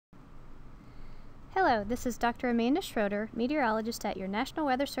Hello, this is Dr. Amanda Schroeder, meteorologist at your National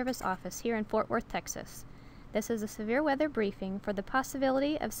Weather Service office here in Fort Worth, Texas. This is a severe weather briefing for the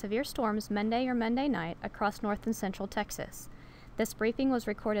possibility of severe storms Monday or Monday night across north and central Texas. This briefing was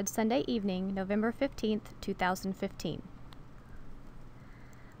recorded Sunday evening, November 15th, 2015.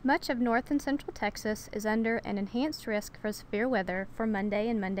 Much of north and central Texas is under an enhanced risk for severe weather for Monday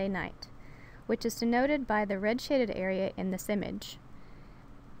and Monday night, which is denoted by the red shaded area in this image.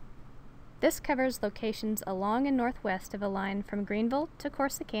 This covers locations along and northwest of a line from Greenville to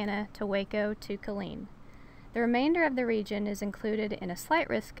Corsicana to Waco to Killeen. The remainder of the region is included in a slight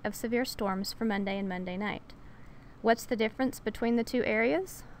risk of severe storms for Monday and Monday night. What's the difference between the two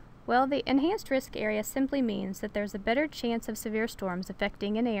areas? Well, the enhanced risk area simply means that there's a better chance of severe storms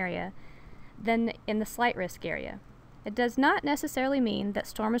affecting an area than in the slight risk area. It does not necessarily mean that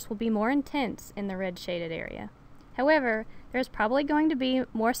storms will be more intense in the red shaded area. However, there's probably going to be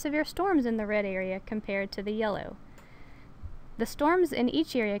more severe storms in the red area compared to the yellow. The storms in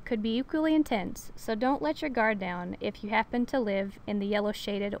each area could be equally intense, so don't let your guard down if you happen to live in the yellow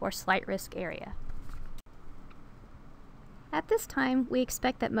shaded or slight risk area. At this time, we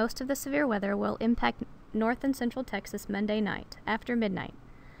expect that most of the severe weather will impact north and central Texas Monday night, after midnight.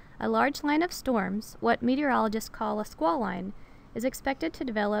 A large line of storms, what meteorologists call a squall line, is expected to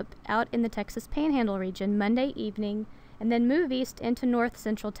develop out in the Texas Panhandle region Monday evening and then move east into north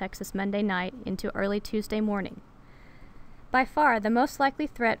central Texas Monday night into early Tuesday morning. By far, the most likely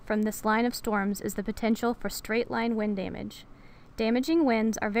threat from this line of storms is the potential for straight-line wind damage. Damaging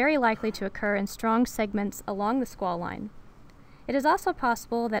winds are very likely to occur in strong segments along the squall line. It is also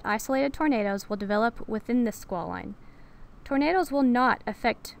possible that isolated tornadoes will develop within this squall line. Tornadoes will not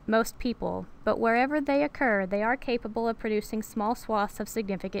affect most people, but wherever they occur, they are capable of producing small swaths of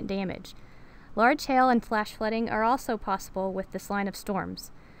significant damage. Large hail and flash flooding are also possible with this line of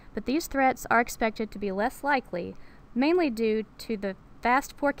storms, but these threats are expected to be less likely, mainly due to the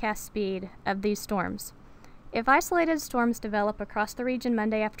fast forecast speed of these storms. If isolated storms develop across the region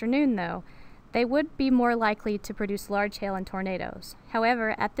Monday afternoon, though, they would be more likely to produce large hail and tornadoes.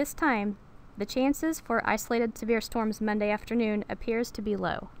 However, at this time, the chances for isolated severe storms Monday afternoon appears to be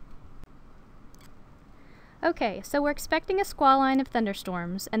low. Okay, so we're expecting a squall line of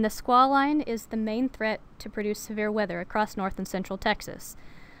thunderstorms, and the squall line is the main threat to produce severe weather across north and central Texas.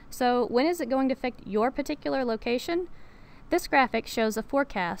 So when is it going to affect your particular location? This graphic shows a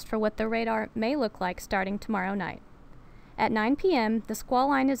forecast for what the radar may look like starting tomorrow night. At 9 p.m., the squall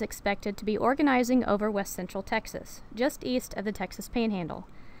line is expected to be organizing over west central Texas, just east of the Texas Panhandle.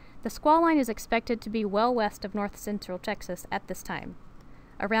 The squall line is expected to be well west of north central Texas at this time.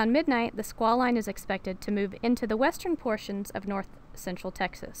 Around midnight, the squall line is expected to move into the western portions of north central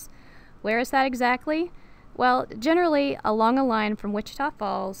Texas. Where is that exactly? Well, generally along a line from Wichita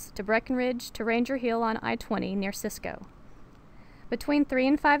Falls to Breckenridge to Ranger Hill on I-20 near Cisco. Between 3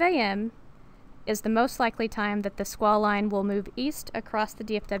 and 5 a.m. is the most likely time that the squall line will move east across the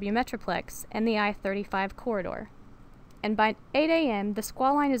DFW Metroplex and the I-35 corridor. And by 8 a.m., the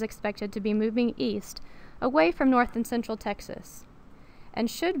squall line is expected to be moving east, away from north and central Texas, and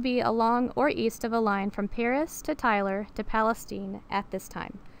should be along or east of a line from Paris to Tyler to Palestine at this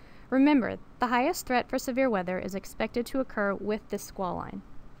time. Remember, the highest threat for severe weather is expected to occur with this squall line.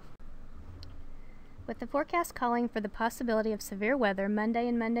 With the forecast calling for the possibility of severe weather Monday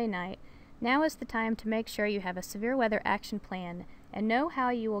and Monday night, now is the time to make sure you have a severe weather action plan and know how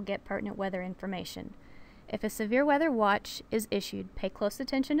you will get pertinent weather information. If a severe weather watch is issued, pay close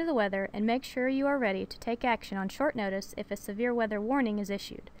attention to the weather and make sure you are ready to take action on short notice if a severe weather warning is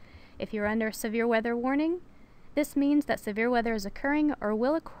issued. If you're under a severe weather warning, this means that severe weather is occurring or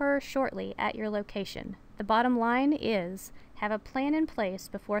will occur shortly at your location. The bottom line is, have a plan in place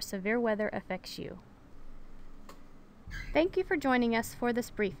before severe weather affects you. Thank you for joining us for this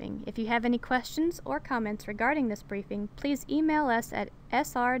briefing. If you have any questions or comments regarding this briefing, please email us at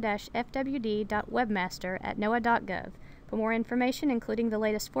sr-fwd.webmaster@noaa.gov. For more information, including the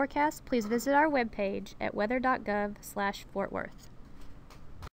latest forecast, please visit our webpage at weather.gov/Fort Worth.